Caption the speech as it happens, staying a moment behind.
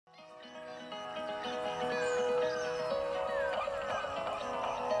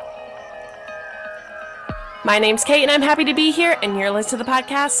My name's Kate, and I'm happy to be here, and you're listening to the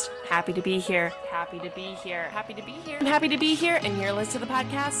podcast. Happy to be here. Happy to be here. Happy to be here. I'm happy to be here, and you're listening to the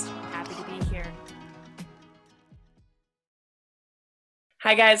podcast. Happy to be here.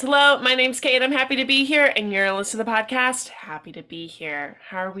 Hi, guys. Hello. My name's Kate. I'm happy to be here, and you're listening to the podcast. Happy to be here.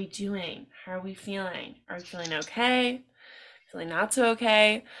 How are we doing? How are we feeling? Are we feeling okay? Feeling not so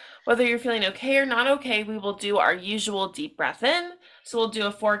okay? Whether you're feeling okay or not okay, we will do our usual deep breath in. So we'll do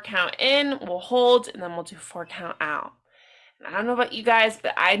a 4 count in, we'll hold, and then we'll do 4 count out. And I don't know about you guys,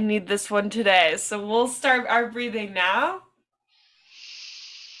 but I need this one today. So we'll start our breathing now.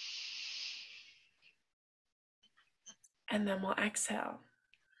 And then we'll exhale.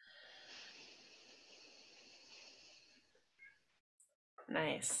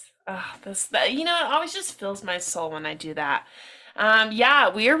 Nice. It always just fills my soul when I do that. Yeah,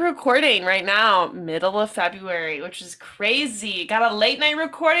 we are recording right now, middle of February, which is crazy. Got a late night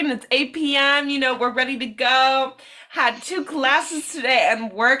recording. It's 8 p.m. We're ready to go. Had 2 classes today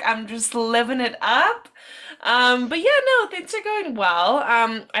and work. I'm just living it up. But yeah, no, things are going well.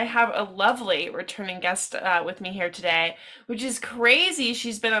 I have a lovely returning guest with me here today, which is crazy.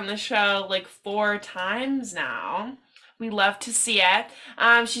 She's been on the show like 4 times now. We love to see it.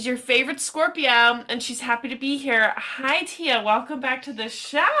 She's your favorite Scorpio, and she's happy to be here. Hi, Tia. Welcome back to the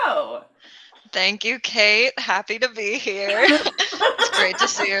show. Thank you, Kate. Happy to be here. It's great to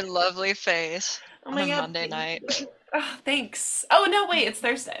see your lovely face Oh on my a God, Monday thank night. you. Oh, thanks. Oh, no, wait, it's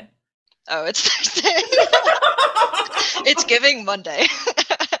Thursday. Oh, it's Thursday. It's giving Monday.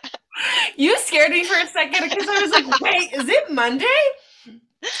 You scared me for a second because I was like, wait, is it Monday?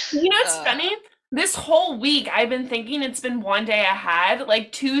 It's Uh, funny? This whole week, I've been thinking it's been one day ahead.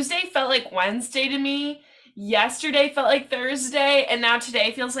 Like Tuesday felt like Wednesday to me. Yesterday felt like Thursday, and now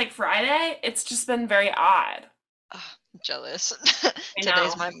today feels like Friday. It's just been very odd. I'm jealous. I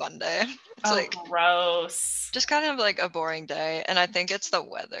Today's know. my Monday. It's Oh, like gross. just kind of like a boring day, and I think it's the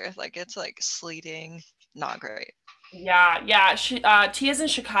weather. Like it's like sleeting, not great. Yeah. Tia's in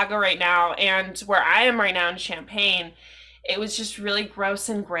Chicago right now, and where I am right now in Champaign, it was just really gross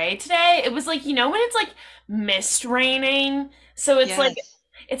and gray today. It was like, when it's like mist raining, so Yes.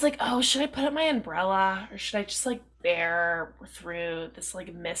 it's like, oh, should I put up my umbrella or should I just like bear through this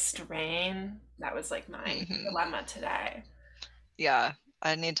like mist rain? That was like my hmm dilemma today. Yeah,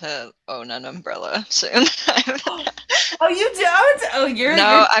 I need to own an umbrella soon. Oh, you don't? Oh, you're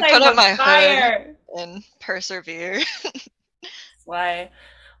No, I put playing up with my hood fire. and persevere. Slay.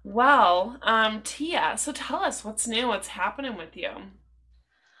 Well, Tia, so tell us what's new, what's happening with you?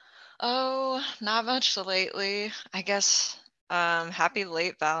 Oh, not much lately. I guess happy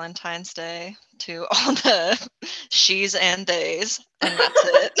late Valentine's Day to all the she's and theys, and that's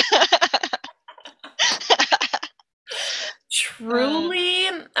it. uh, Truly,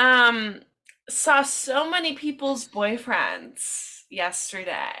 saw so many people's boyfriends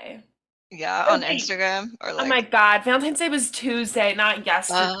yesterday. yeah, Oh, on wait. Instagram or Oh my like God, Valentine's Day was Tuesday, not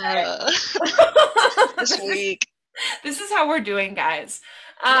yesterday. uh this week. This is how we're doing, guys.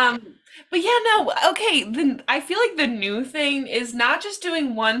 But yeah, no, okay. Then I feel like the new thing is not just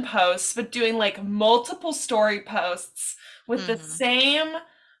doing one post, but doing like multiple story posts with the hmm same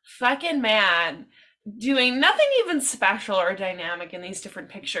fucking man doing nothing even special or dynamic in these different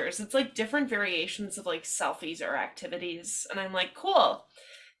pictures. It's like different variations of like selfies or activities. And I'm like, cool.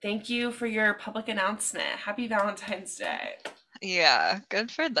 Thank you for your public announcement. Happy Valentine's Day. Yeah,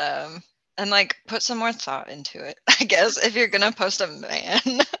 good for them. And like put some more thought into it, I guess, if you're gonna post a man.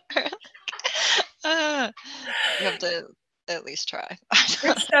 uh, you have to at least try.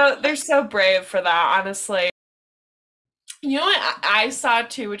 They're so brave for that, honestly. You know what I saw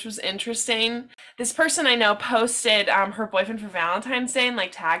too, which was interesting? This person I know posted her boyfriend for Valentine's Day and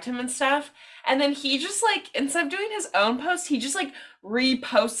like tagged him and stuff. And then he just like instead of doing his own post, he just like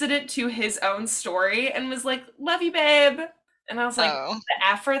reposted it to his own story and was like, "Love you, babe." And I was like, Oh, the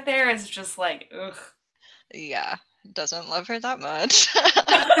effort there is just like, ugh. yeah, doesn't love her that much.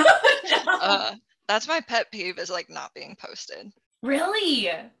 No. uh, that's my pet peeve is like not being posted.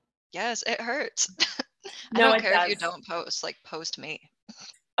 Really? Yes, it hurts. I No, don't it care if you does. don't post, like post me.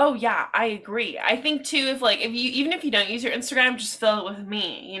 Oh yeah, I agree. I think too if you even if you don't use your Instagram, just fill it with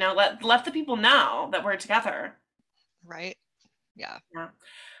me. Let the people know that we're together. Right? Yeah. Yeah.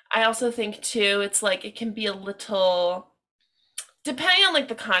 I also think too, it's like it can be a little depending on like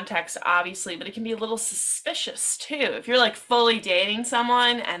the context, obviously, but it can be a little suspicious too. If you're like fully dating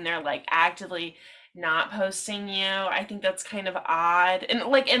someone and they're like actively not posting you, I think that's kind of odd. And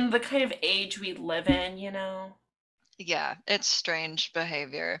like in the kind of age we live in. Yeah, it's strange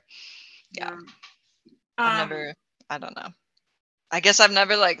behavior. Yeah. Yeah. I've Um, never I don't know. I guess I've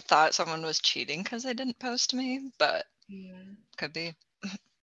never like thought someone was cheating because they didn't post me, but Yeah. could be.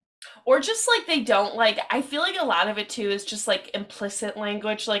 Or just like they don't like, I feel like a lot of it too is just like implicit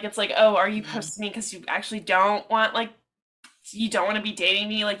language. Like it's like, oh, are you Mhm. posting me because you actually don't want like you don't want to be dating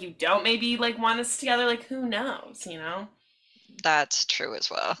me? Like you don't maybe like want us together? Like who knows, you know? That's true as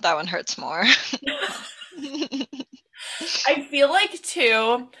well. That one hurts more. I feel like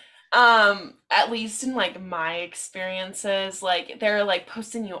too, at least in like my experiences, like they're like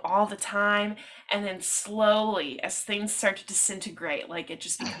posting you all the time, and then slowly, as things start to disintegrate, like it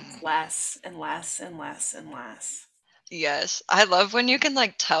just becomes less and less and less and less. Yes, I love when you can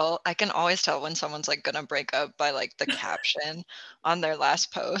like tell. I can always tell when someone's like gonna break up by like the caption on their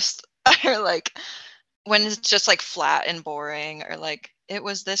last post, or like when it's just like flat and boring, or like it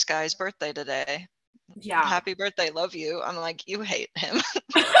was this guy's birthday today. Yeah. Happy birthday, love you. I'm like, you hate him.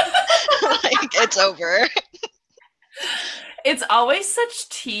 Like it's over. It's always such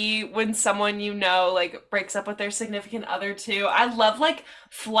tea when someone you know like breaks up with their significant other too. I love like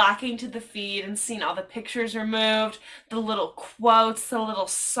flocking to the feed and seeing all the pictures removed, the little quotes, the little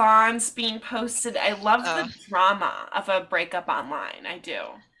songs being posted. I love Uh, the drama of a breakup online. I do.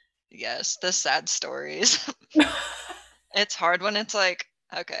 yes, the sad stories. It's hard when it's like,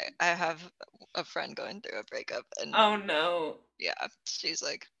 okay, I have a friend going through a breakup, and Oh no. yeah, she's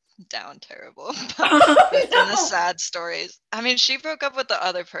like down terrible. But then the Oh sad stories. I mean, she broke up with the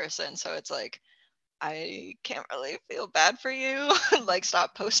other person, so it's like I can't really feel bad for you. Like,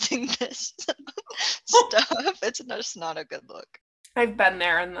 stop posting this no. stuff. It's just not a good look. I've been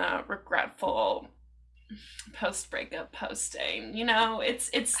there in the regretful post breakup posting. You know,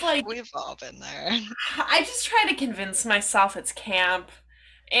 it's like We've all been there. I just try to convince myself it's camp.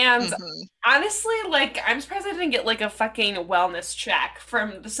 And Hmm. honestly, like, I'm surprised I didn't get like a fucking wellness check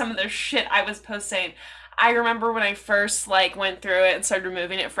from some of the shit I was posting. I remember when I first like went through it and started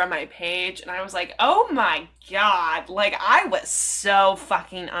removing it from my page, and I was like, oh my God, like I was so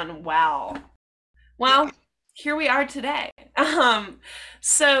fucking unwell. Yeah. Well, here we are today.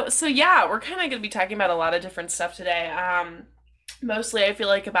 So yeah, we're kind of going to be talking about a lot of different stuff today. Mostly I feel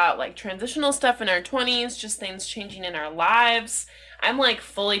like about like transitional stuff in our 20s, just things changing in our lives. I'm like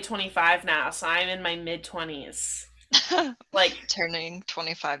fully 25 now, so I'm in my mid 20s. Like, Turning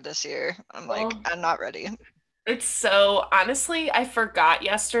 25 this year. I'm like, oh, I'm not ready. it's so honestly, I forgot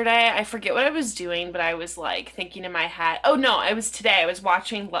yesterday. I forget what I was doing, but I was like thinking in my head. Oh no, I was today. I was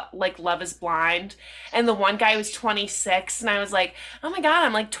watching like Love is Blind, and the one guy was 26, and I was like, "Oh my God,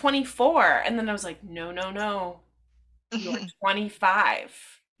 I'm like 24." And then I was like, "No, no, no. You're 25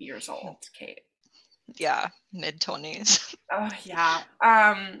 years old, Kate." Yeah, mid 20s. Oh yeah.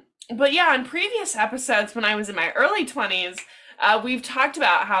 But yeah, in previous episodes when I was in my early 20s, we've talked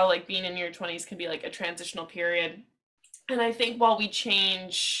about how like being in your 20s can be like a transitional period. And I think while we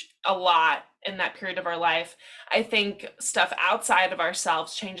change a lot in that period of our life, I think stuff outside of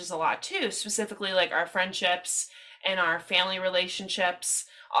ourselves changes a lot too. Specifically, like our friendships and our family relationships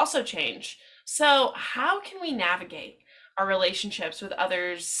also change. So, how can we navigate our relationships with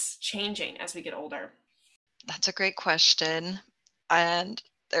others changing as we get older? That's a great question. And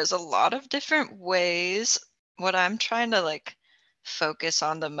there's a lot of different ways. What I'm trying to like focus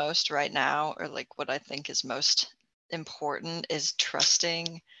on the most right now, or like what I think is most important, is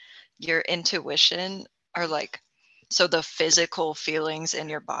trusting your intuition, or like, so the physical feelings in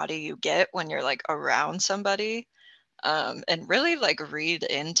your body you get when you're like around somebody, and really like read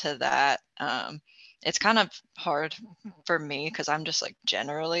into that. It's kind of hard for me because I'm just like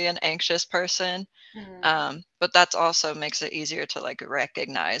generally an anxious person, Mhm. but that's also makes it easier to like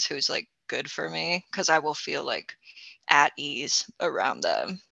recognize who's like good for me because I will feel like at ease around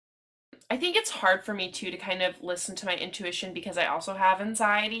them. I think it's hard for me too to kind of listen to my intuition because I also have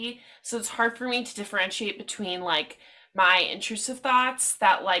anxiety. So it's hard for me to differentiate between like my intrusive thoughts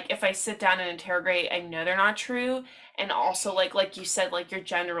that like if I sit down and interrogate, I know they're not true, and also like you said, like your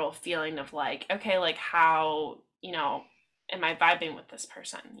general feeling of like, okay, like how, am I vibing with this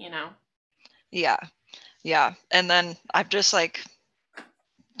person, you know? Yeah, yeah. And then I've just like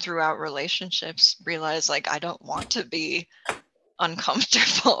throughout relationships realized like I don't want to be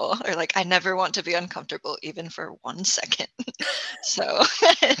uncomfortable, or like I never want to be uncomfortable even for 1 second. So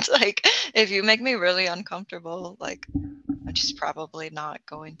it's like if you make me really uncomfortable, like I'm just probably not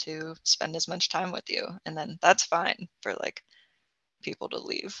going to spend as much time with you. And then that's fine for like people to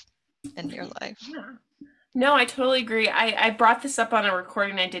leave in your life. Yeah. No, I totally agree. I brought this up on a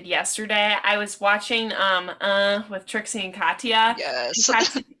recording I did yesterday. I was watching with Trixie and Katya. And Yes.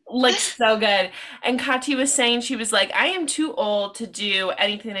 Katya looks so good. And Katya was saying she was like, I am too old to do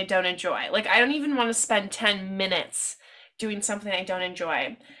anything I don't enjoy. Like I don't even want to spend 10 minutes doing something I don't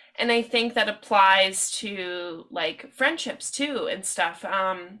enjoy. And I think that applies to like friendships too and stuff.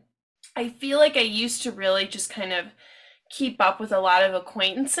 I feel like I used to really just kind of keep up with a lot of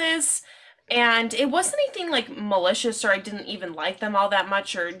acquaintances. And it wasn't anything like malicious or I didn't even like them all that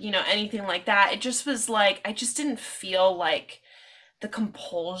much or, anything like that. It just was like, I just didn't feel like the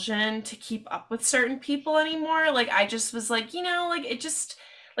compulsion to keep up with certain people anymore. Like, I just was like, like it just,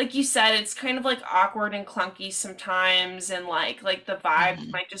 like you said, it's kind of like awkward and clunky sometimes. And like the vibe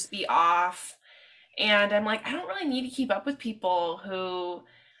Hmm. might just be off. And I'm like, I don't really need to keep up with people who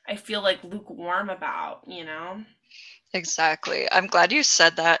I feel like lukewarm about? Exactly. I'm glad you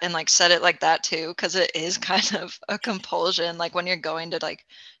said that and like said it like that too, because it is kind of a compulsion. Like when you're going to like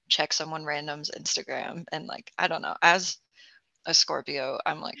check someone random's Instagram and like, I don't know, as a Scorpio,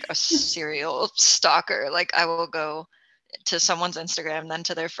 I'm like a serial stalker. Like I will go to someone's Instagram, then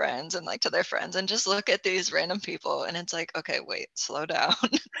to their friends and like to their friends and just look at these random people. And it's like, okay, wait, slow down.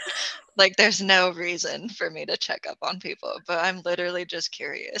 Like there's no reason for me to check up on people, but I'm literally just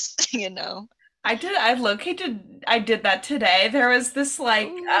curious, you know? I did that today. There was this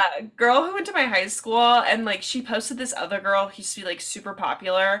like Ooh. girl who went to my high school and like she posted this other girl who used to be like super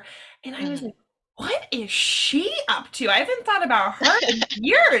popular and I was Mhm. like, what is she up to? I haven't thought about her in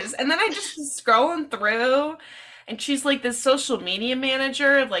years. And then I just was scrolling through and she's like this social media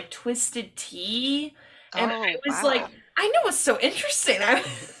manager of like Twisted Tea. And I Oh, was like, wow. I know what's so interesting. I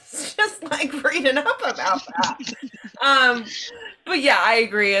was just like reading up about that. Um, but yeah, I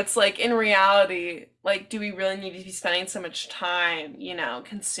agree. It's like in reality, like, do we really need to be spending so much time,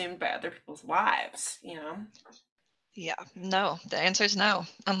 consumed by other people's lives? Yeah, no, the answer is no,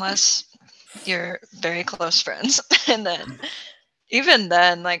 unless you're very close friends. And then, even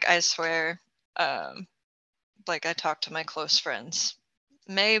then, like, I swear, um, like, I talk to my close friends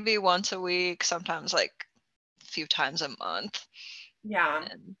maybe once a week, sometimes like a few times a month. Yeah.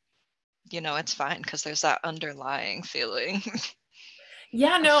 And, it's fine because there's that underlying feeling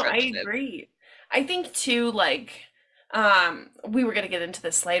Yeah, of no, I friendship. agree. I think too, like, we were gonna get into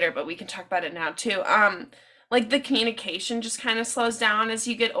this later, but we can talk about it now too. Like the communication just kind of slows down as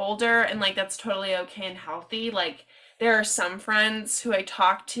you get older, and like that's totally okay and healthy. Like there are some friends who I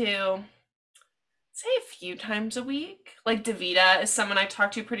talk to say a few times a week. Like Davita is someone I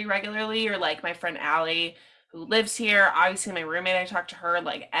talk to pretty regularly, or like my friend Allie who lives here. Obviously, my roommate, I talk to her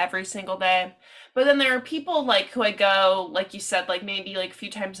like every single day. But then there are people like who I go, like you said, like maybe like a few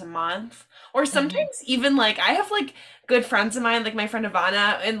times a month. Or Hmm. sometimes even like I have like good friends of mine, like my friend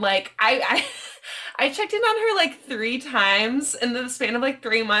Ivana, and like I I checked in on her like 3 times in the span of like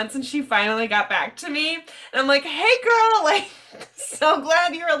 3 months, and she finally got back to me. And I'm like, hey girl, like so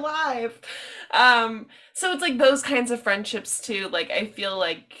glad you're alive. So it's like those kinds of friendships too. Like I feel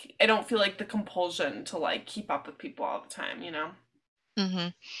like I don't feel like the compulsion to like keep up with people all the time? Hmm.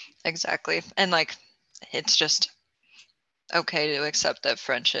 Exactly. And like, it's just okay to accept that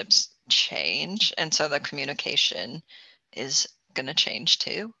friendships change. And so the communication is going to change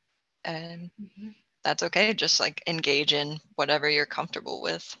too. And Mhm. that's okay. Just like engage in whatever you're comfortable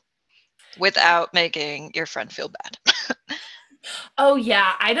with without making your friend feel bad. Oh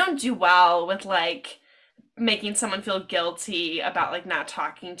yeah, I don't do well with like making someone feel guilty about like not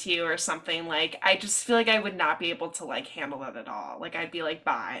talking to you or something. Like I just feel like I would not be able to like handle that at all. Like I'd be like,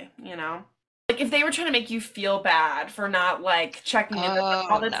 bye? Like if they were trying to make you feel bad for not like checking in with them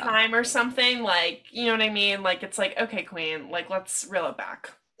all Oh, the no. time or something, like, you know what I mean? Like it's like, okay, queen, like let's reel it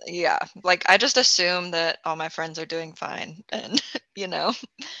back. Yeah. Like, I just assume that all my friends are doing fine. And, you know,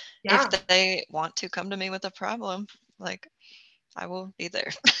 if Yeah. they want to come to me with a problem, like, I will be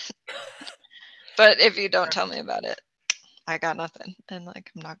there. But if you don't tell me about it, I got nothing. And,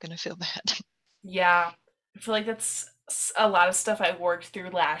 like, I'm not going to feel bad. Yeah. I feel like that's a lot of stuff I worked through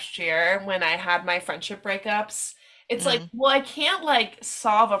last year when I had my friendship breakups. It's like, Mm, well, I can't like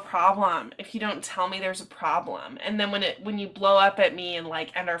solve a problem if you don't tell me there's a problem. And then when you blow up at me and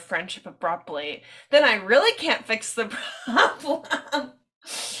like end our friendship abruptly, then I really can't fix the problem.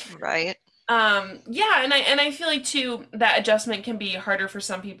 right? Yeah, and I feel like too that adjustment can be harder for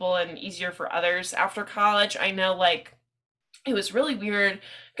some people and easier for others after college. I know like it was really weird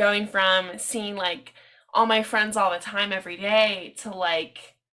going from seeing like all my friends all the time every day to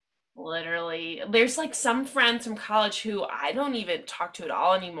like literally there's like some friends from college who I don't even talk to at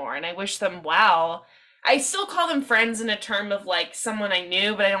all anymore and I wish them well. I still call them friends in a term of like someone I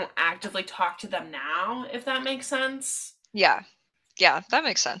knew, but I don't actively talk to them now, if that makes sense. Yeah. Yeah, that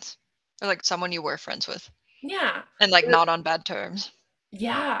makes sense. Or, like, someone you were friends with Yeah. and, like, not on bad terms.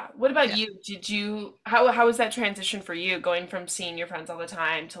 Yeah. What about Yeah. you? How was that transition for you going from seeing your friends all the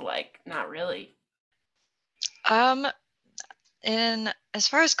time to like not really? Um, In as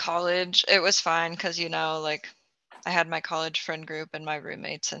far as college, it was fine because, like I had my college friend group and my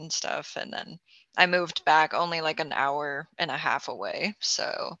roommates and stuff, and then I moved back only like an hour and a half away.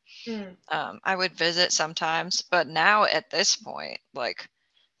 So Mm. I would visit sometimes, but now at this point, like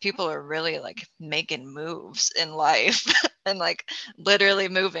people are really like making moves in life and like literally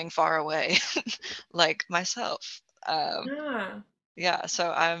moving far away, like myself. Yeah. Yeah,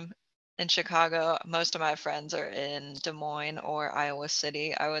 so I'm in Chicago. Most of my friends are in Des Moines or Iowa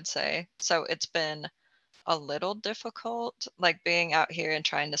City, I would say. So it's been a little difficult, like being out here and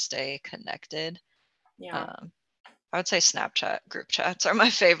trying to stay connected. Yeah. Um, I would say Snapchat group chats are my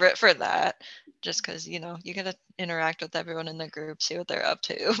favorite for that, just because, you get to interact with everyone in the group, see what they're up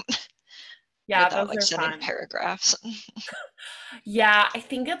to Yeah, without those like are sending fun. paragraphs. Yeah, I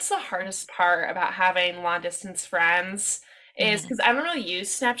think it's the hardest part about having long distance friends is Hmm. because I don't really use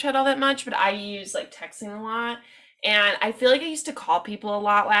Snapchat all that much, but I use like texting a lot. And I feel like I used to call people a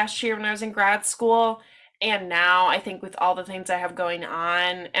lot last year when I was in grad school. And now I think with all the things I have going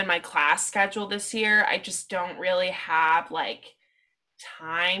on and my class schedule this year, I just don't really have like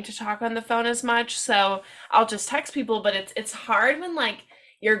time to talk on the phone as much. So I'll just text people, but it's hard when like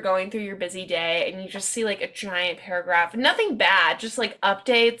you're going through your busy day and you just see like a giant paragraph, nothing bad, just like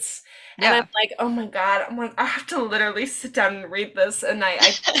updates. And I'm Yeah. like, oh my God, I'm like, I have to literally sit down and read this and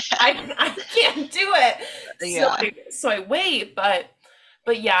I can't do it. So Yeah. I wait, but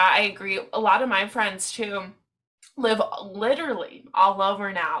yeah, I agree. A lot of my friends too live literally all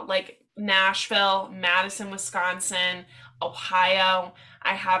over now, like Nashville, Madison, Wisconsin, Ohio.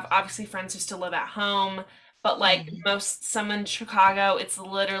 I have obviously friends who still live at home, but like Hmm. some in Chicago, it's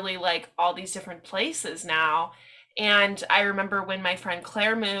literally like all these different places now. And I remember when my friend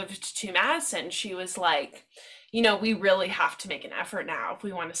Claire moved to Madison, she was like, we really have to make an effort now if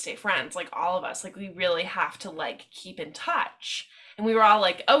we want to stay friends, like all of us, like we really have to like keep in touch. And we were all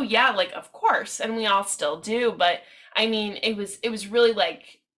like, "Oh yeah, like of course." And we all still do, but I mean, it was really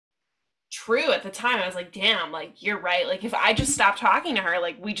like true at the time. I was like, "Damn, like you're right. Like if I just stopped talking to her,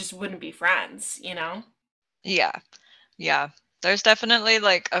 like we just wouldn't be friends, you know?" Yeah. Yeah. There's definitely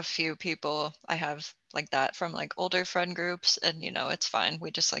like a few people I have like that from like older friend groups, and it's fine.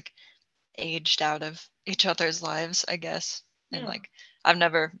 We just like aged out of each other's lives, I guess. And Yeah. like I've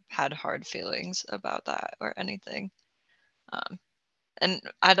never had hard feelings about that or anything. Um, and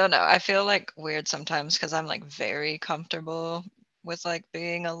I don't know, I feel like weird sometimes because I'm like very comfortable with like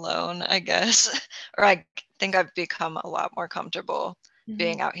being alone, I guess. Or I think I've become a lot more comfortable Mhm.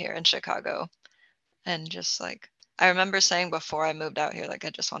 being out here in Chicago and just like I remember saying before I moved out here, like I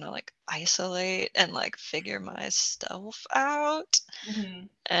just want to like isolate and like figure myself out. Mhm.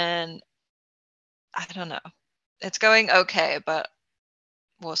 And I don't know. It's going okay, but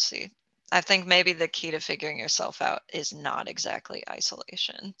we'll see. I think maybe the key to figuring yourself out is not exactly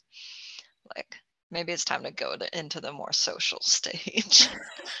isolation. Like maybe it's time to go into the more social stage.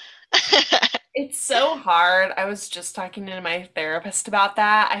 It's so hard. I was just talking to my therapist about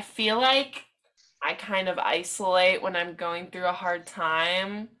that. I feel like I kind of isolate when I'm going through a hard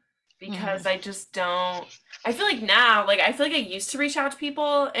time Hmm. because I just don't. I feel like now, like, I feel like I used to reach out to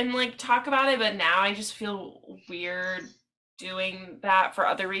people and like talk about it, but now I just feel weird doing that for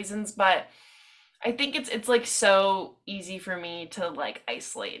other reasons. But I think it's like so easy for me to like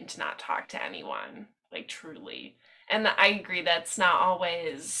isolate and to not talk to anyone, like, truly. And I agree that's not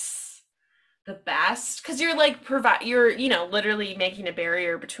always the best because you're like you're literally making a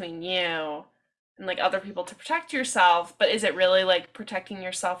barrier between you and like other people to protect yourself, but is it really like protecting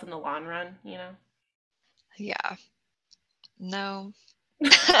yourself in the long run? Yeah. No,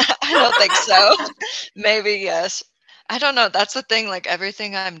 I don't think so. Maybe yes. I don't know. That's the thing. Like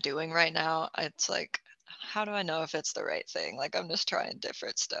everything I'm doing right now, it's like, how do I know if it's the right thing? Like I'm just trying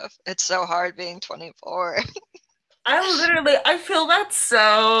different stuff. It's so hard being 24. I feel that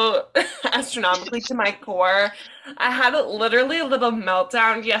so astronomically to my core. I had literally a little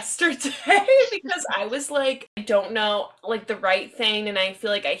meltdown yesterday because I was like, I don't know like the right thing, and I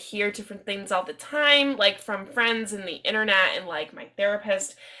feel like I hear different things all the time, like from friends and the internet and like my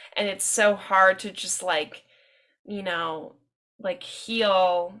therapist, and it's so hard to just like, you know, like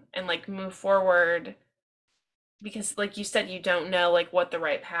heal and like move forward because like you said, you don't know like what the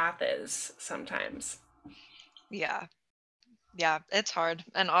right path is sometimes. Yeah. Yeah, it's hard.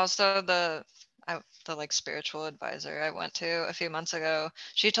 And also the like spiritual advisor I went to a few months ago,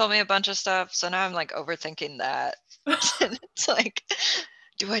 she told me a bunch of stuff, so now I'm like overthinking that. And it's like,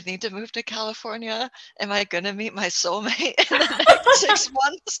 do I need to move to California? Am I gonna meet my soulmate in the next 6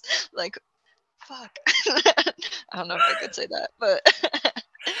 months? Like, fuck. I don't know if I could say that, but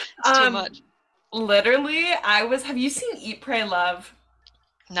it's too Um, much. Literally, have you seen Eat, Pray, Love?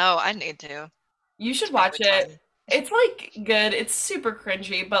 No, I need to. You should Speak watch with it. time. It's like good. It's super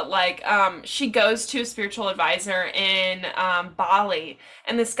cringy, but like she goes to a spiritual advisor in Bali,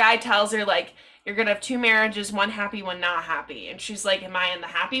 and this guy tells her like you're gonna have two marriages, one happy, one not happy. And she's like, am I in the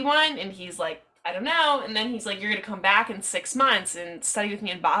happy one? And he's like, I don't know. And then he's like, you're gonna come back in 6 months and study with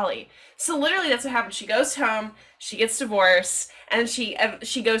me in Bali. So literally that's what happens. She goes home, she gets divorced, and she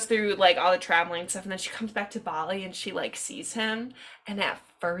goes through like all the traveling stuff, and then she comes back to Bali and she like sees him, and at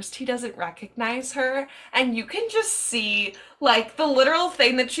first he doesn't recognize her, and you can just see like the literal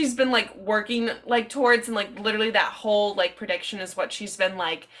thing that she's been like working like towards, and like literally that whole like prediction is what she's been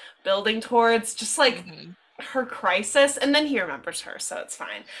like building towards, just like Hmm. her crisis. And then he remembers her, so it's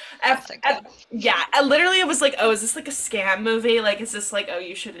fine. Oh, thank God. Yeah, literally it was like, oh, is this like a scam movie? Like, is this like, oh,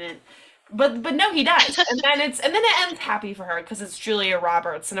 you shouldn't, but no, he does. And then it ends happy for her because it's Julia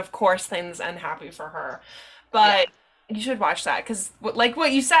Roberts, and of course things end happy for her. Yeah, But you should watch that because, like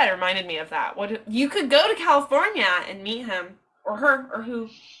what you said, reminded me of that. What you could go to California and meet him or her or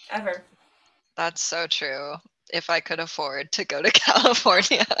whoever. that's so true. If I could afford to go to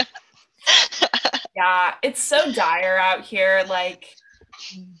California. Yeah, it's so dire out here. Like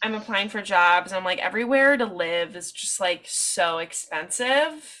I'm applying for jobs. I'm like everywhere to live is just like so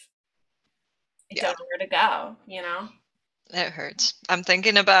expensive. I Yeah, don't know where to go, you know? it hurts. I'm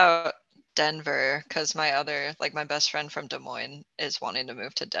thinking about Denver because my best friend from Des Moines is wanting to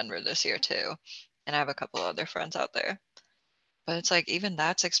move to Denver this year too. And I have a couple other friends out there. But it's like even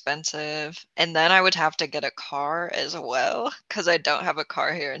that's expensive. And then I would have to get a car as well because I don't have a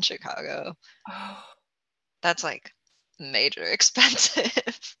car here in Chicago. Oh, That's like major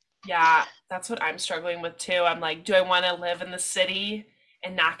expensive. yeah, that's what I'm struggling with too. I'm like, do I want to live in the city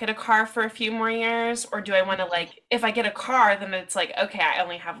and not get a car for a few more years? Or do I want to, Mhm. like, if I get a car, then it's like, okay, I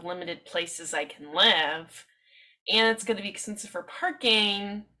only have limited places I can live, and it's going to be expensive for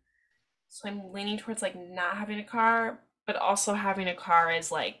parking. So I'm leaning towards like not having a car, but also having a car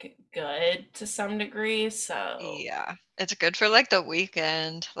is like good to some degree. So, Yeah. It's good for like the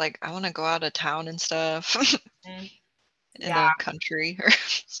weekend. Like I want to go out of town and stuff mm, in yeah, a country or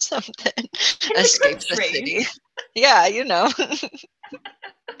something. in the Escape the country, city. Yeah, you know.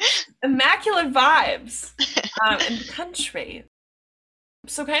 immaculate vibes in the country.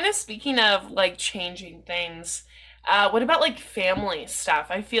 So kind of speaking of like changing things, what about like family stuff?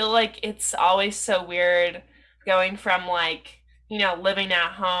 I feel like it's always so weird going from like, living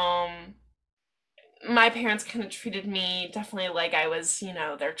at home. My parents kind of treated me definitely like I was,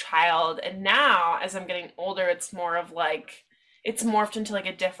 their child. And now as I'm getting older, it's more of like it's morphed into like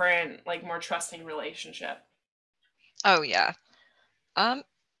a different, like more trusting relationship. Oh yeah. Um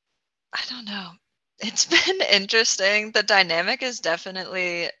I don't know. It's been interesting. The dynamic has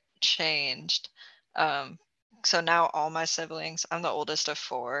definitely changed. Um, so now all my siblings, I'm the oldest of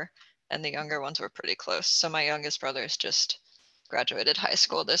four, and the younger ones were pretty close. So my youngest brother's just graduated high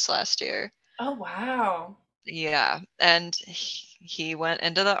school this last year. Oh wow. Yeah, and he went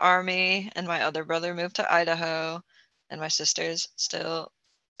into the army, and my other brother moved to Idaho, and my sister's still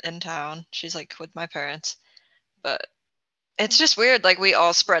in town. She's like with my parents. But it's just weird, like, we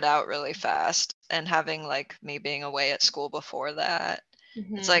all spread out really fast, and having, like, me being away at school before that,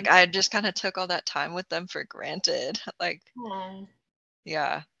 it's Hmm. like I just kinda took all that time with them for granted, like Oh,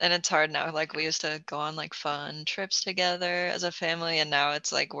 yeah, and it's hard now, like, we used to go on, like, fun trips together as a family, and now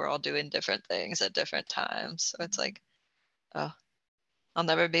it's like we're all doing different things at different times, so it's like, "Oh, I'll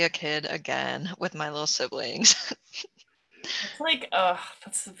never be a kid again with my little siblings." that's like, oh,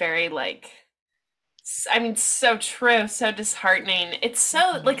 that's very like I mean, so true, so disheartening. It's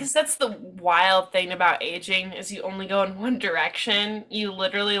so like, Mhm. 'cause that's the wild thing about aging is you only go in one direction. You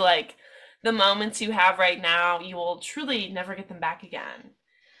literally like the moments you have right now, you will truly never get them back again.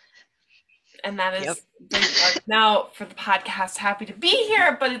 And that Yep. is very dark note for the podcast. Happy to be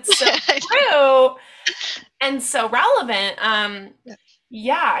here, but it's so true and so relevant. Yeah.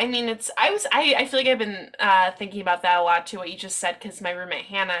 Yeah, I mean, I feel like I've been thinking about that a lot too, what you just said, because my roommate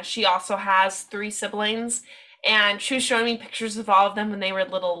Hannah, she also has three siblings, and she was showing me pictures of all of them when they were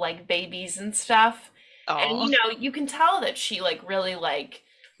little like babies and stuff. And Aw. you can tell that she like really like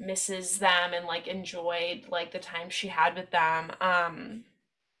misses them and like enjoyed like the time she had with them.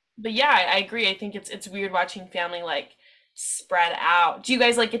 But yeah, I agree. I think it's weird watching family like spread out. Do you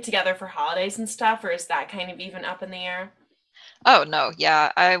guys like get together for holidays and stuff, or is that kind of even up in the air? Oh, no,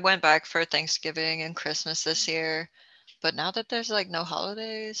 yeah, I went back for Thanksgiving and Christmas this year, but now that there's, like, no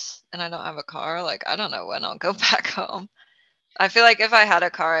holidays and I don't have a car, like, I don't know when I'll go back home. I feel like if I had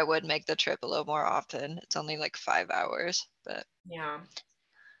a car, I would make the trip a little more often. It's only, like, 5 hours, but, Yeah.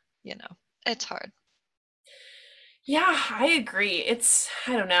 you know. It's hard. Yeah, I agree.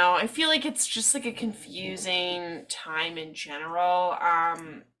 I don't know. I feel like it's just like a confusing time in general.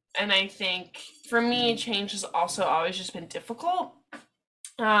 And I think for me, change has also always just been difficult.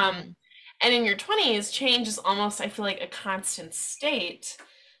 Um, Mhm. and in your 20s, change is almost, I feel like, a constant state.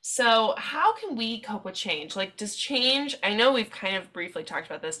 So, how can we cope with change? Like, does change, I know we've kind of briefly talked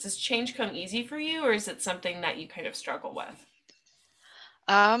about this, does change come easy for you, or is it something that you kind of struggle with?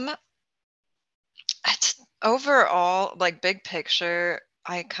 Um, it's overall, like big picture,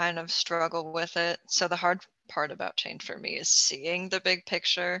 I kind of struggle with it. So the hard part about change for me is seeing the big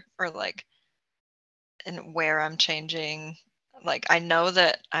picture or like and where I'm changing. Like I know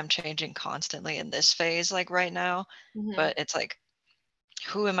that I'm changing constantly in this phase like right now, Hmm. but it's like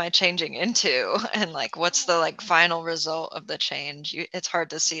who am I changing into and like what's the like final result of the change? It's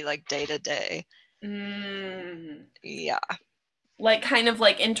hard to see like day to day. Mm. Yeah. Like kind of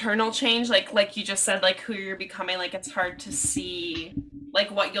like internal change, like you just said, like who you're becoming, like it's hard to see like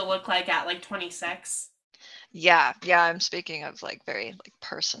what you'll look like at like 26. Yeah, yeah, I'm speaking of like very like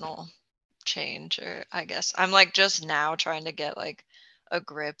personal change or I guess I'm like just now trying to get like a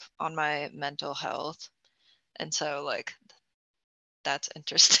grip on my mental health. And so like that's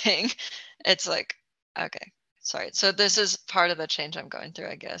interesting. It's like okay, sorry. So this is part of the change I'm going through,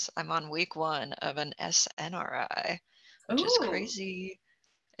 I guess. I'm on week 1 of an SNRI, which is Ooh. crazy.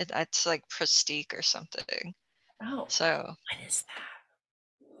 It's like Prestige or something. Oh, So, what is that?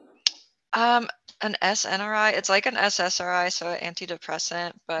 um, an SNRI, it's like an SSRI, so an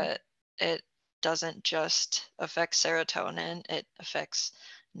antidepressant, but it doesn't just affect serotonin, it affects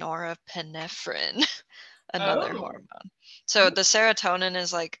norepinephrine, another Oh. hormone. So the serotonin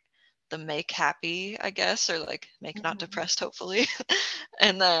is like the make happy, I guess, or like make not Mhm. depressed, hopefully.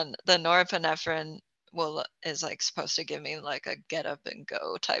 And then the norepinephrine will is like supposed to give me like a get up and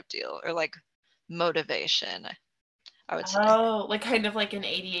go type deal or like motivation, I would say. Oh, like kind of like an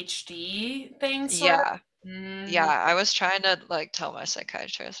ADHD thing, sort of. Yeah. Yeah, Mm, I was trying to like tell my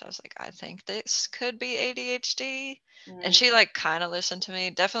psychiatrist, I was like, I think this could be ADHD. And mm, she like kind of listened to me,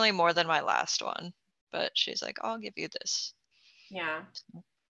 definitely more than my last one. But she's like, I'll give you this. yeah.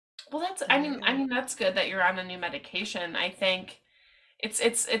 Well, that's, There you go. that's good that you're on a new medication. I think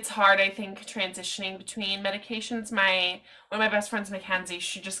it's hard, I think, transitioning between medications. One of my best friends, Mackenzie,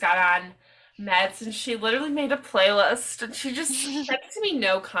 she just got on meds and she literally made a playlist and she just sent it to me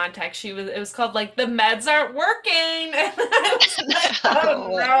no context. It was called like the meds aren't working. And I was like, oh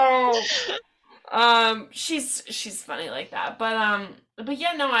No. no. She's funny like that. But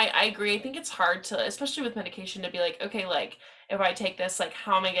yeah, no, I agree. I think it's hard to, especially with medication, to be like, okay, like if I take this, like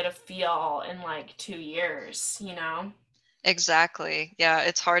how am I gonna feel in like 2 years, you know? Exactly. Yeah,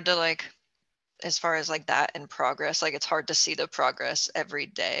 it's hard to like as far as like that in progress, like it's hard to see the progress every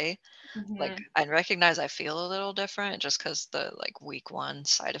day. Like Hmm. I recognize I feel a little different just because the like week 1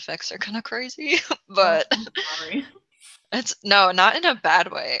 side effects are kind of crazy. Oh, But I'm sorry. it's no, not in a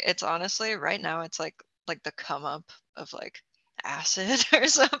bad way. It's honestly right now it's like the come up of like acid or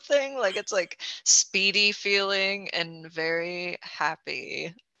something. Like it's like speedy feeling and very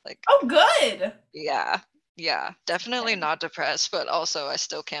happy. Like Oh, good. yeah. Yeah, definitely not depressed, but also I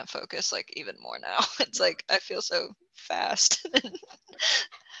still can't focus like even more now. It's like I feel so fast.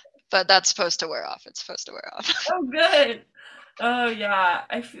 But that's supposed to wear off. It's supposed to wear off. Oh, good. Oh, yeah.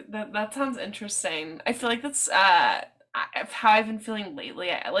 I feel that sounds interesting. I feel like that's how I've been feeling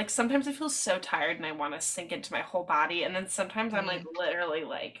lately. Like sometimes I feel so tired and I want to sink into my whole body, and then sometimes I'm like Mm, literally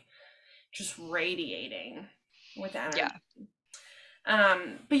like just radiating with yeah.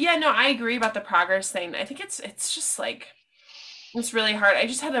 energy. But yeah, no, I agree about the progress thing. I think it's just like it's really hard. I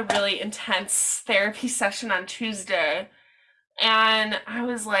just had a really intense therapy session on Tuesday. And I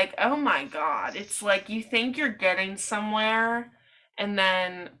was like, oh my God. It's like you think you're getting somewhere and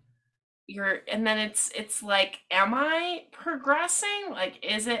then it's like, am I progressing? Like,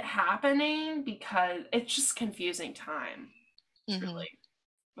 is it happening? Because it's just confusing time, Hmm. truly,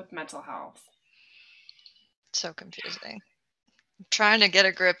 with mental health. So confusing. I'm trying to get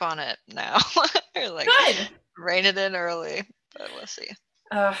a grip on it now, or like Good. rein it in early, but we'll see.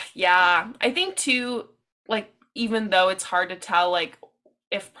 Yeah. I think too, like, even though it's hard to tell, like,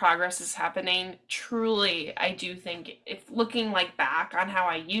 if progress is happening, truly, I do think if looking like back on how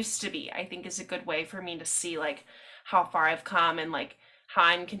I used to be, I think is a good way for me to see like how far I've come and like how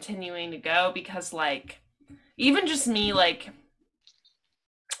I'm continuing to go because like even just me like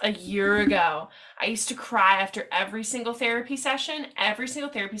a year ago, I used to cry after every single therapy session,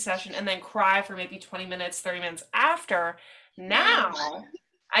 and then cry for maybe 20 minutes, 30 minutes after. No. Now,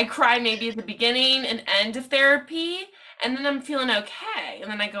 I cry maybe at the beginning and end of therapy, and then I'm feeling okay, and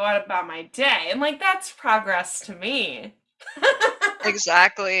then I go out about my day, and like that's progress to me.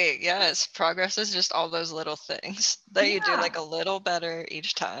 Exactly. Yes. Progress is just all those little things that you do like Yeah. a little better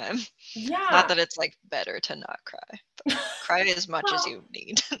each time. Not Yeah. that it's like better to not cry, but cry as much as Well, you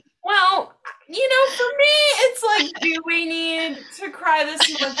need. well, for me, it's like, do we need to cry this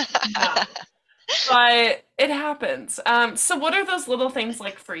much? No. But it happens. So what are those little things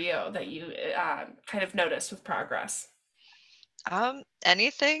like for you that you kind of notice with progress?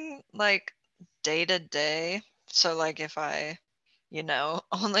 Anything like day to day. So like if I,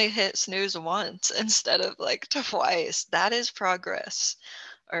 only hit snooze once instead of like twice, that is progress.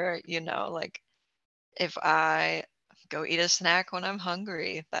 Or, like if I go eat a snack when I'm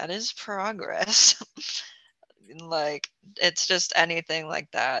hungry, that is progress. Like it's just anything like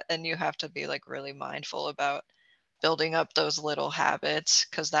that. And you have to be like really mindful about building up those little habits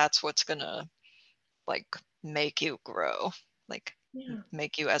because that's what's gonna like make you grow, like Yeah.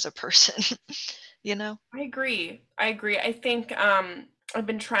 make you as a person, you know? I agree. I agree. I think I've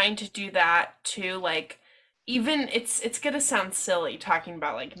been trying to do that too, like even it's gonna sound silly talking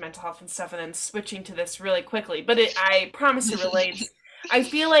about like mental health and stuff and then switching to this really quickly, but I promise it relates. I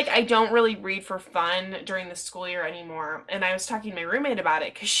feel like I don't really read for fun during the school year anymore. And I was talking to my roommate about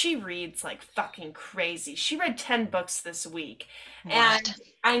it because she reads like fucking crazy. She read 10 books this week. What? And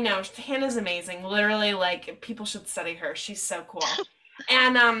I know Hannah's amazing. Literally, like people should study her. She's so cool.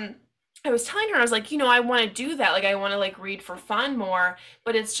 And I was telling her, I was like, I want to do that. Like, I want to like read for fun more,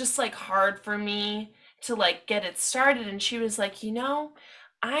 but it's just like hard for me to like get it started. And she was like,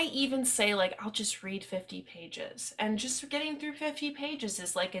 I even say like I'll just read 50 pages, and just getting through 50 pages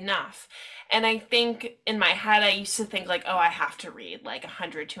is like enough. And I think in my head I used to think like, oh, I have to read like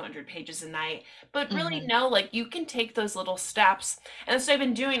 100, 200 pages a night. But really Hmm. no, like you can take those little steps. And that's what I've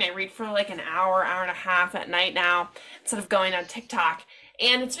been doing. I read for like an hour, hour and a half at night now instead of going on TikTok.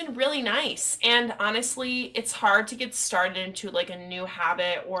 And it's been really nice. And honestly, it's hard to get started into like a new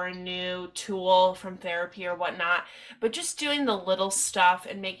habit or a new tool from therapy or whatnot. But just doing the little stuff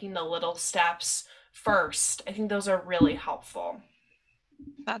and making the little steps first, I think those are really helpful.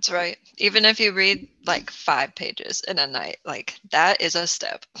 That's right. Even if you read like 5 pages in a night, like that is a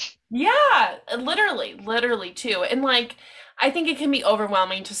step. Yeah, literally too. And like, I think it can be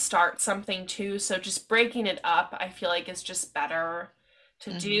overwhelming to start something too. So just breaking it up, I feel like is just better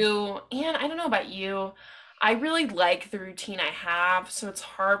to Hmm. do. And I don't know about you, I really like the routine I have. So it's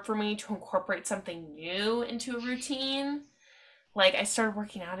hard for me to incorporate something new into a routine. Like I started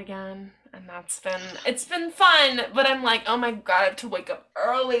working out again, and it's been fun, but I'm like, oh my God, I have to wake up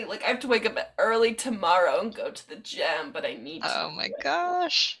early. Like I have to wake up early tomorrow and go to the gym, but I need to Oh do my it.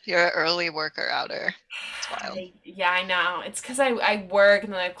 gosh. You're an early worker outer. It's wild. Yeah, I know. It's because I work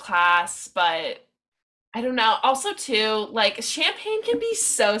and then I have class, but I don't know. Also, too, like champagne can be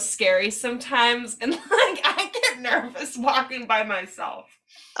so scary sometimes, and like I get nervous walking by myself.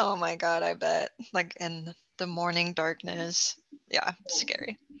 Oh my God, I bet. Like in the morning darkness. Yeah,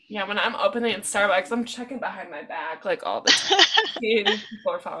 scary. Yeah, when I'm opening at Starbucks, I'm checking behind my back like all the time. Seeing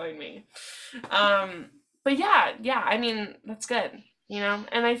people are following me. Um, but yeah, I mean, that's good,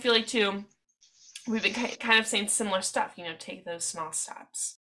 And I feel like too, we've been kind of saying similar stuff, take those small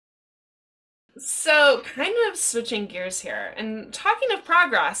steps. So, kind of switching gears here and talking of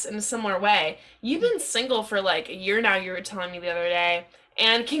progress in a similar way, you've been single for like a year now, you were telling me the other day.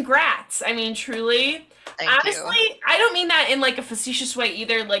 And congrats. I mean, truly. Thank you. Honestly, I don't mean that in like a facetious way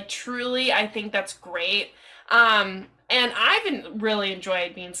either. Like, truly, I think that's great. And I've been really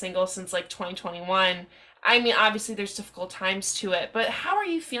enjoyed being single since like 2021. I mean, obviously, there's difficult times to it, but how are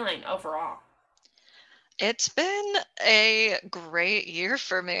you feeling overall? It's been a great year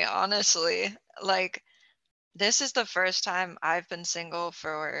for me, honestly. Like, this is the first time I've been single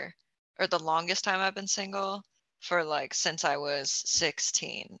or the longest time I've been single for like since I was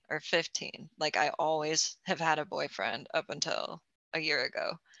 16 or 15. Like, I always have had a boyfriend up until a year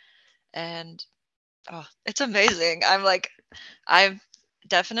ago. And oh, it's amazing. I'm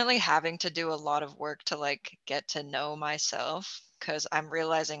definitely having to do a lot of work to like get to know myself because I'm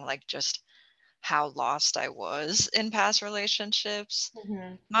realizing like just how lost I was in past relationships.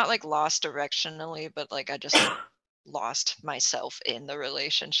 Hmm. Not like lost directionally, but like I just lost myself in the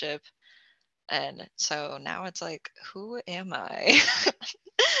relationship. And so now it's like, who am I?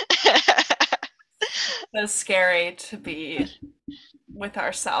 So scary to be with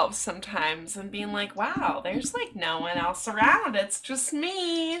ourselves sometimes and being like, wow, there's like no one else around. It's just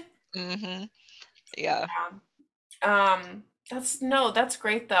me. Hmm. Yeah. That's no, that's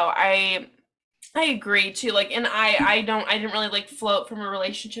great though. I agree too. Like, and I didn't really like float from a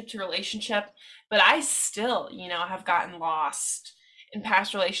relationship to relationship but I still, have gotten lost in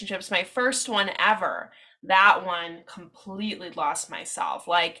past relationships. My first one ever, that one completely lost myself.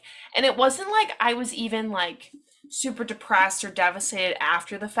 Like, and it wasn't like I was even like super depressed or devastated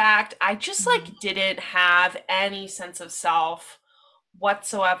after the fact. I just Mhm. like didn't have any sense of self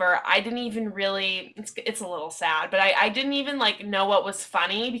whatsoever. I didn't even really, it's a little sad, but I didn't even like know what was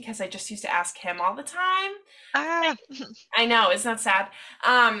funny because I just used to ask him all the time. Ah. I know, isn't that sad?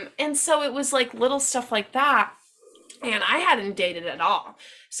 And so it was like little stuff like that, and I hadn't dated at all.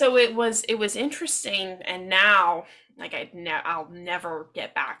 So it was interesting, and now like I'll never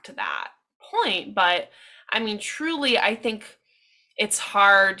get back to that point. But I mean, truly, I think it's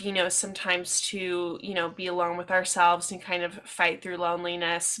hard, sometimes to, be alone with ourselves and kind of fight through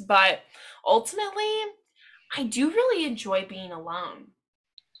loneliness. But ultimately, I do really enjoy being alone.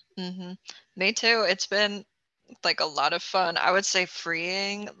 Mhm. Me too. It's been like a lot of fun. I would say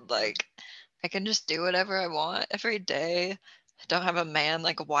freeing. Like I can just do whatever I want every day. I don't have a man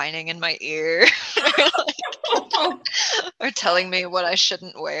like whining in my ear or, or telling me what I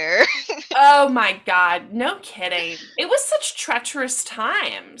shouldn't wear. Oh my God, no kidding. It was such treacherous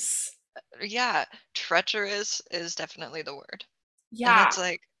times. Yeah, treacherous is definitely the word. And Yeah, it's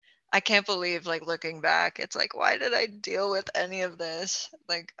like I can't believe like looking back, it's like why did I deal with any of this?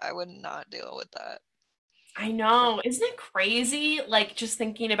 Like I would not deal with that. I But know. Isn't it crazy? Like, just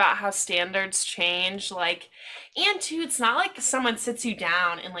thinking about how standards change. Like, and too, it's not like someone sits you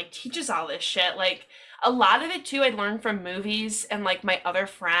down and like teaches all this shit. Like, a lot of it too, I learned from movies and like my other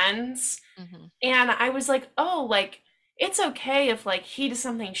friends. mhm. And I was like, oh, like, it's okay if like he does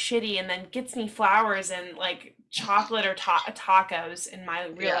something shitty and then gets me flowers and like chocolate or tacos in my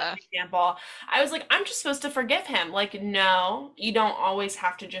real life Yeah, example. I was like, I'm just supposed to forgive him. Like, no, you don't always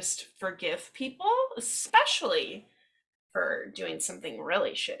have to just forgive people, especially for doing something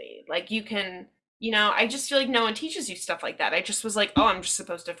really shitty. Like, you can, I just feel like no one teaches you stuff like that. I just was like, oh, I'm just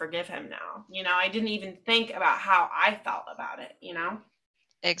supposed to forgive him now. I didn't even think about how I felt about it?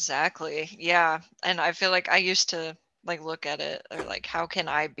 exactly. Yeah. And I feel like I used to like look at it or like how can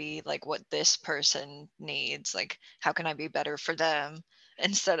I be like what this person needs? Like how can I be better for them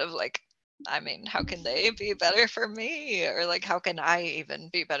instead of like I mean, how can they be better for me? Or like how can I even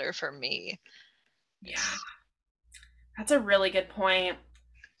be better for me? Yeah, It's that's a really good point.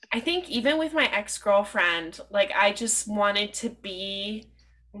 I think even with my ex-girlfriend, like I just wanted to be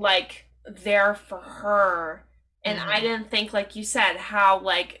like there for her. And I mhm. didn't think, like you said, how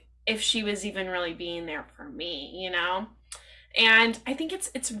like if she was even really being there for me? And I think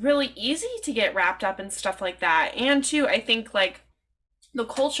it's really easy to get wrapped up in stuff like that. And too, I think like the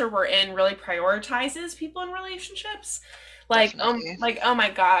culture we're in really prioritizes people in relationships. Definitely. Like oh my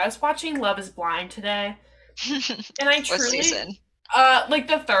God, I was watching Love is Blind today, and I What truly season? like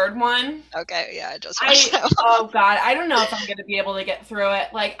the third one. Okay, yeah, I just watched that one. Oh God, I don't know if I'm gonna be able to get through it.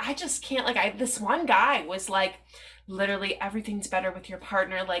 Like, I just can't. Like, this one guy was like, literally, everything's better with your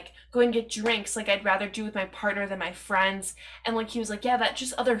partner. Like, go and get drinks. Like, I'd rather do with my partner than my friends. And like, he was like, yeah, that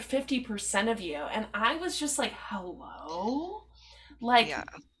just other 50% of you. And I was just like, hello, like, Yeah.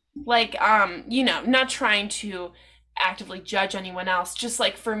 not trying to actively judge anyone else. Just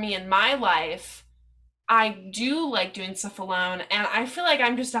like for me in my life. I do like doing stuff alone, and I feel like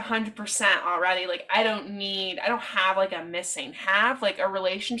I'm just 100% already. Like, I don't have like a missing half. Like, a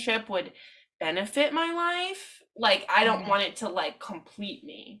relationship would benefit my life. Like, I don't Mhm. want it to like complete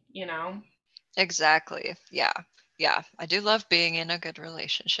me? Exactly. Yeah. Yeah. I do love being in a good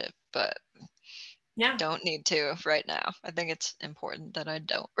relationship, but Yeah. don't need to right now. I think it's important that I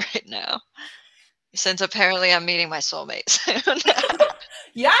don't right now. Since apparently I'm meeting my soulmate soon.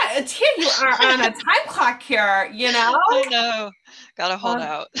 Yeah, it's here you are on a time clock here? I know. Gotta hold Uh,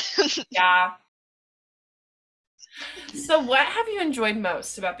 out. yeah. So, what have you enjoyed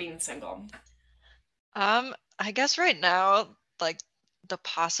most about being single? I guess right now, like the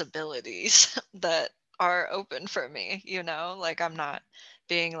possibilities that are open for me, like I'm not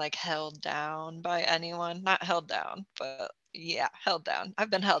being like held down by anyone. Not held down, but yeah, held down. I've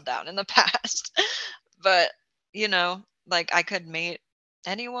been held down in the past. But, like I could meet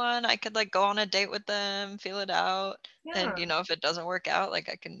anyone, I could like go on a date with them, feel it out. And, Yeah. if it doesn't work out, like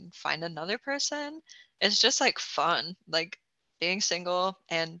I can find another person. It's just like fun. Like being single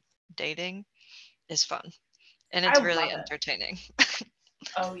and dating is fun, and I it's really love it. entertaining.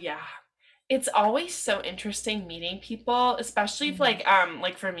 Oh yeah. It's always so interesting meeting people, especially if Mhm.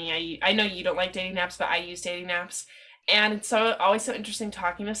 like for me, I know you don't like dating apps, but I use dating apps. And it's so always so interesting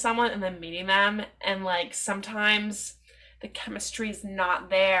talking to someone and then meeting them, and like sometimes the chemistry's not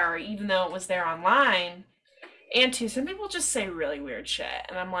there even though it was there online. And two, some people just say really weird shit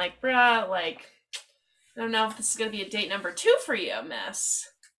and I'm like, bruh, like I don't know if this is going to be a date number 2 for you, miss.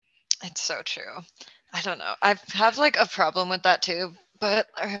 It's so true. I don't know. I have like a problem with that too, but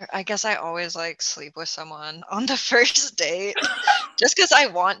I guess I always like sleep with someone on the first date just because I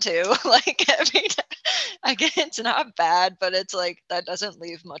want to. Like every time, I get it's not bad, but it's like that doesn't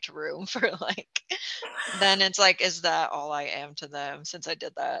leave much room for like, then it's like, is that all I am to them since I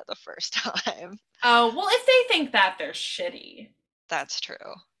did that the first time? Oh, well, if they think that, they're shitty. That's true.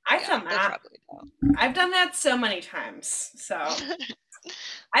 I've Yeah, done they that. probably I've done that so many times. So don't.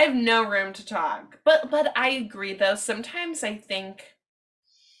 I have no room to talk. But I agree though. Sometimes I think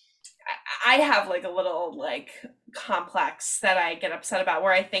I have like a little like complex that I get upset about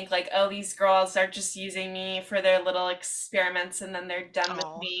where I think like, oh, these girls are just using me for their little experiments and then they're done with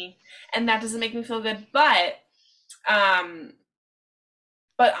Oh, me. And that doesn't make me feel good. Um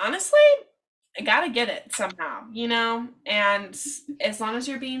but honestly, I gotta get it somehow, you know? And as long as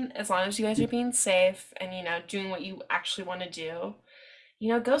you guys are being safe and, doing what you actually want to do,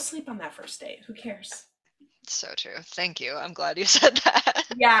 go sleep on that first date. Who cares? so true. Thank you. I'm glad you said that.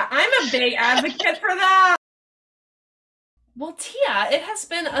 Yeah, I'm a big advocate for that. Well, Tia, it has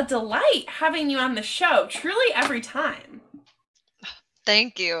been a delight having you on the show, truly every time.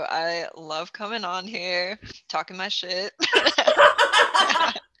 Thank you. I love coming on here, talking my shit.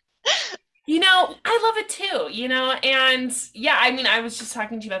 I love it too, and yeah, I mean, I was just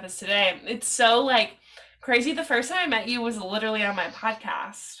talking to you about this today. It's so like crazy. The first time I met you was literally on my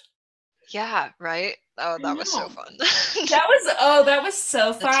podcast. Yeah, right? Oh, I that was so know. fun. That was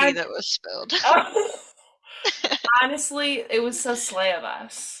so The tea fun. that was spilled. Oh, honestly, it was so slay of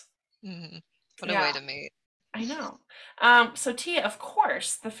us. Mhm. What a way Yeah, to meet. I know. So Tia, of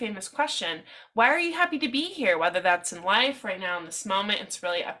course, the famous question, why are you happy to be here? Whether that's in life, right now in this moment, it's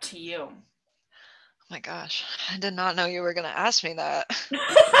really up to you. Oh my gosh, I did not know you were gonna ask me that.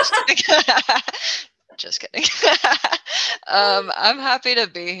 Just kidding. Just kidding. I'm happy to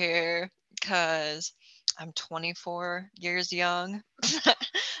be here because I'm 24 years young.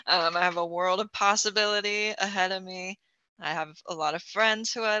 I have a world of possibility ahead of me. I have a lot of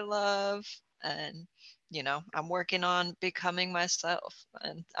friends who I love, and I'm working on becoming myself,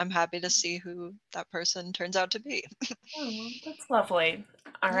 and I'm happy to see who that person turns out to be. Oh, that's lovely.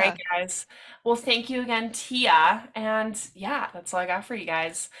 All right, Yeah. guys. Well, thank you again, Tia. And yeah, that's all I got for you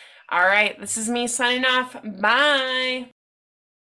guys. All right, this is me signing off. Bye.